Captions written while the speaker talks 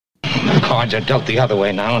cards are dealt the other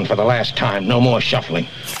way now, and for the last time, no more shuffling.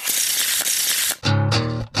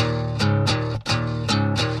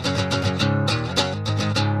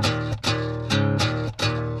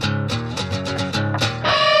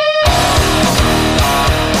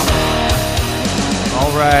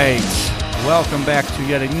 All right, welcome back to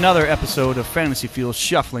yet another episode of Fantasy Fuel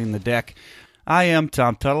Shuffling the Deck. I am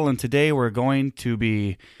Tom Tuttle, and today we're going to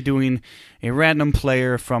be doing a random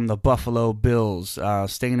player from the Buffalo Bills.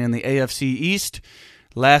 Staying in the AFC East,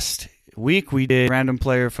 last week we did a random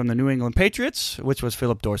player from the New England Patriots, which was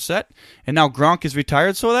Philip Dorsett, and now Gronk is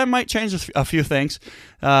retired, so that might change a few things.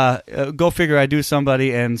 Go figure, I do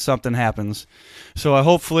somebody and something happens. So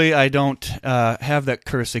hopefully I don't have that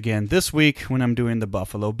curse again this week when I'm doing the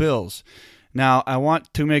Buffalo Bills. Now, I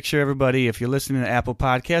want to make sure everybody, if you're listening to Apple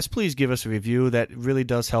Podcasts, please give us a review. That really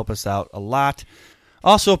does help us out a lot.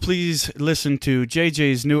 Also, please listen to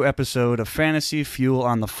JJ's new episode of Fantasy Fuel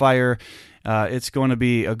on the Fire. It's going to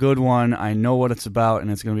be a good one. I know what it's about,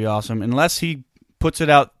 and it's going to be awesome. Unless he puts it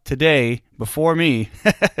out today before me,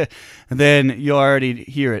 then you'll already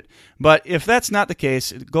hear it. But if that's not the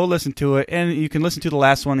case, go listen to it, and you can listen to the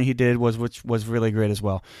last one that he did, which was really great as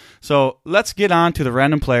well. So let's get on to the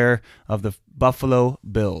random player of the Buffalo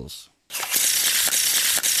Bills.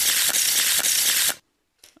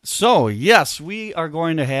 So, yes, we are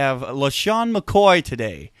going to have LeSean McCoy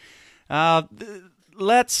today.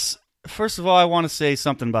 First of all, I want to say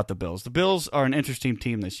something about the Bills. The Bills are an interesting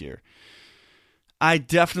team this year. I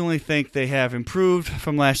definitely think they have improved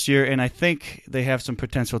from last year, and I think they have some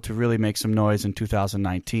potential to really make some noise in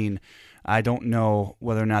 2019. I don't know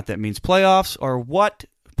whether or not that means playoffs or what,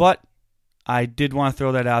 but I did want to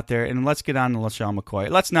throw that out there. And let's get on to LeSean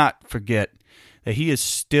McCoy. Let's not forget that he is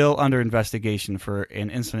still under investigation for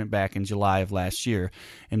an incident back in July of last year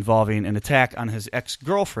involving an attack on his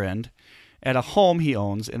ex-girlfriend at a home he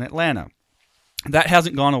owns in Atlanta. That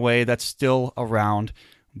hasn't gone away. That's still around,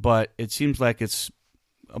 but it seems like it's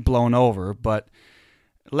blown over. But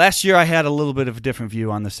last year I had a little bit of a different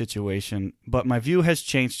view on the situation, but my view has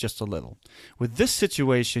changed just a little. With this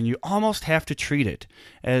situation, you almost have to treat it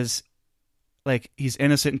as like he's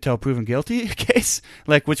innocent until proven guilty case,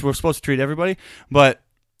 like which we're supposed to treat everybody, but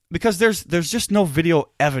because there's just no video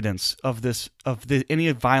evidence of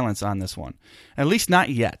any violence on this one, at least not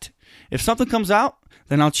yet. If something comes out,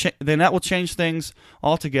 then that will change things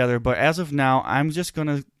altogether. But as of now, I'm just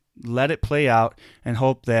gonna let it play out and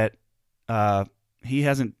hope that he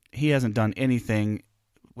hasn't done anything.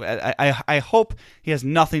 I hope he has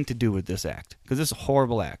nothing to do with this act, because this is a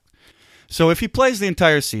horrible act. So if he plays the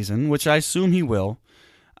entire season, which I assume he will,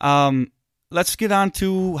 let's get on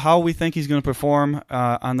to how we think he's going to perform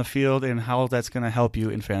on the field and how that's going to help you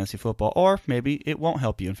in fantasy football, or maybe it won't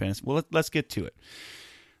help you in fantasy. Well, let's get to it.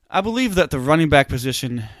 I believe that the running back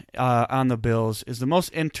position on the Bills is the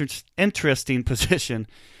most interesting position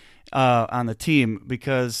on the team,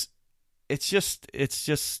 because it's just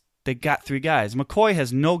they got three guys. McCoy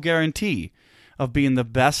has no guarantee of being the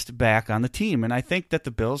best back on the team, and I think that the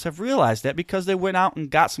Bills have realized that because they went out and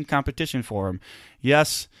got some competition for him.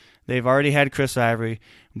 Yes, they've already had Chris Ivory,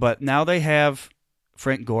 but now they have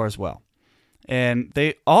Frank Gore as well, and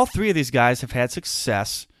all three of these guys have had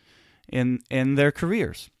success in their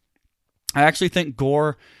careers. I actually think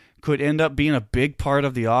Gore could end up being a big part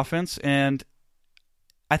of the offense, and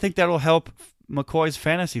I think that'll help McCoy's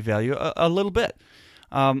fantasy value a little bit.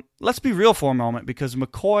 Let's be real for a moment, because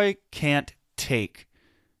McCoy can't take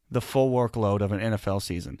the full workload of an NFL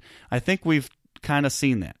season. I think we've kind of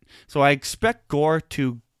seen that. So I expect Gore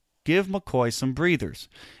to give McCoy some breathers,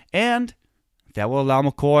 and that will allow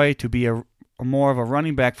McCoy to be a more of a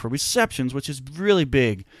running back for receptions, which is really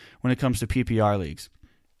big when it comes to PPR leagues.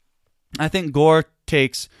 I think Gore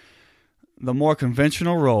takes the more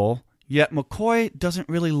conventional role, yet McCoy doesn't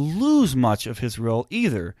really lose much of his role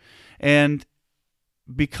either, and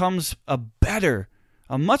becomes a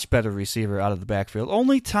much better receiver out of the backfield.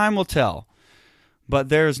 Only time will tell, but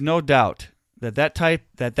there is no doubt that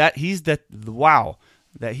he is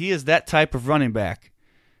that type of running back,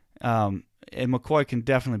 and McCoy can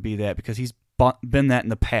definitely be that, because he's been that in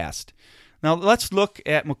the past. Now, let's look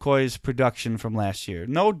at McCoy's production from last year.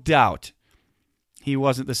 No doubt he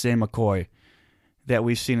wasn't the same McCoy that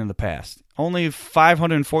we've seen in the past. Only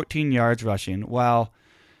 514 yards rushing, while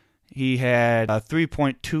he had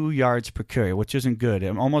 3.2 yards per carry, which isn't good.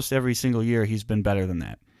 And almost every single year he's been better than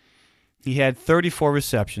that. He had 34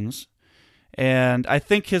 receptions, and I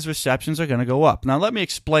think his receptions are going to go up. Now, let me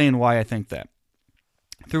explain why I think that.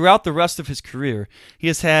 Throughout the rest of his career, he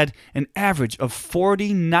has had an average of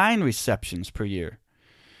 49 receptions per year.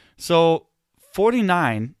 So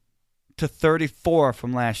 49 to 34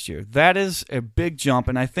 from last year. That is a big jump,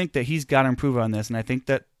 and I think that he's got to improve on this, and I think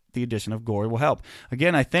that the addition of Gore will help.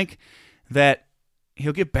 Again, I think that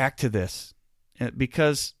he'll get back to this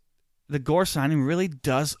because the Gore signing really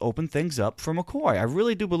does open things up for McCoy. I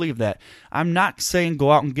really do believe that. I'm not saying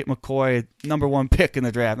go out and get McCoy number 1 pick in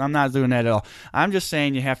the draft. I'm not doing that at all. I'm just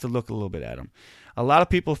saying you have to look a little bit at him. A lot of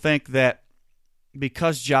people think that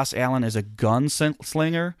because Josh Allen is a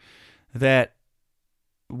gunslinger, that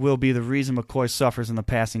will be the reason McCoy suffers in the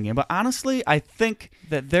passing game. But honestly, I think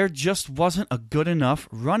that there just wasn't a good enough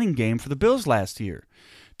running game for the Bills last year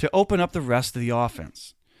to open up the rest of the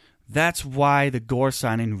offense. That's why the Gore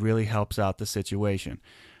signing really helps out the situation.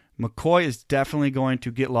 McCoy is definitely going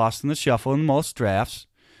to get lost in the shuffle in most drafts,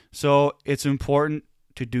 so it's important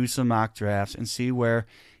to do some mock drafts and see where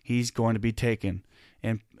he's going to be taken.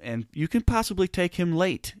 And you can possibly take him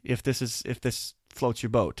late if this floats your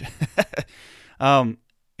boat.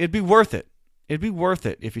 It'd be worth it. It'd be worth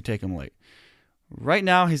it if you take him late. Right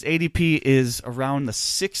now, his ADP is around the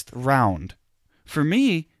 6th round. For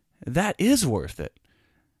me, that is worth it.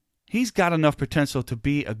 He's got enough potential to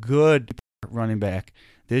be a good running back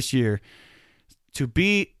this year to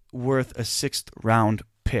be worth a 6th round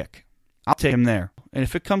pick. I'll take him there. And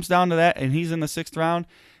if it comes down to that and he's in the 6th round,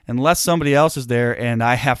 unless somebody else is there and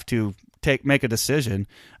I have to make a decision,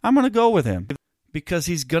 I'm going to go with him because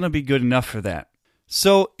he's going to be good enough for that.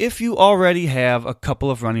 So if you already have a couple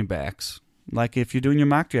of running backs, like if you're doing your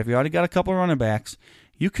mock draft, you already got a couple of running backs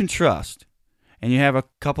you can trust, and you have a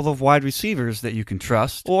couple of wide receivers that you can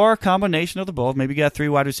trust, or a combination of the both. Maybe you got 3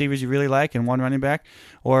 wide receivers you really like and 1 running back,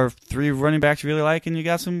 or 3 running backs you really like and you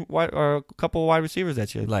got or a couple of wide receivers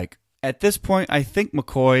that you like. At this point, I think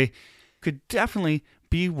McCoy could definitely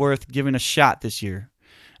be worth giving a shot this year.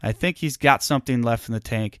 I think he's got something left in the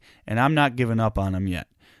tank, and I'm not giving up on him yet.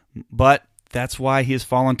 But that's why he has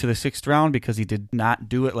fallen to the 6th round, because he did not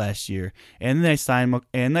do it last year. And they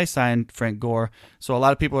signed Frank Gore. So a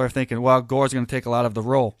lot of people are thinking, well, Gore's going to take a lot of the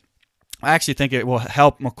role. I actually think it will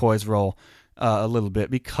help McCoy's role a little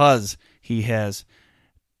bit, because he doesn't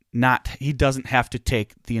have to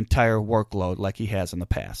take the entire workload like he has in the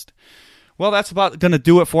past. Well, that's about going to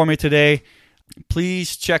do it for me today.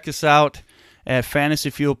 Please check us out at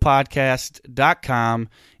fantasyfuelpodcast.com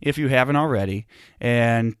if you haven't already.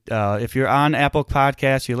 And if you're on Apple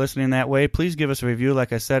Podcasts, you're listening that way, please give us a review.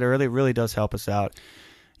 Like I said earlier, it really does help us out.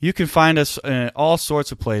 You can find us in all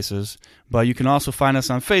sorts of places, but you can also find us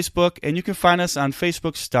on Facebook, and you can find us on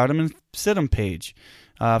Facebook's Stardom and Sid'em page.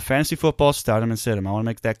 Fantasy Football, Stardom and Sid'em. I want to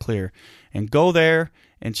make that clear. And go there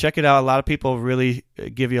and check it out. A lot of people really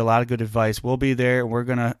give you a lot of good advice. We'll be there, and we're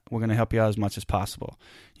gonna help you out as much as possible.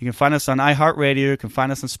 You can find us on iHeartRadio. You can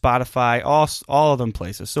find us on Spotify, all of them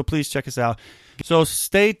places. So please check us out. So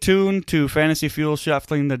stay tuned to Fantasy Fuel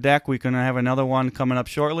Shuffling the Deck. We're going to have another one coming up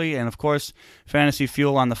shortly. And, of course, Fantasy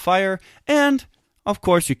Fuel on the Fire. And, of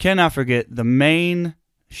course, you cannot forget the main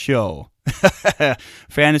show,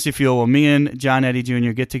 Fantasy Fuel, where me and John Eddie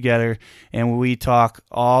Jr. get together and we talk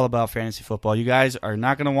all about fantasy football. You guys are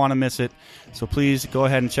not going to want to miss it. So please go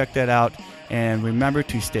ahead and check that out. And remember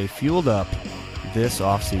to stay fueled up this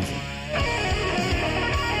offseason.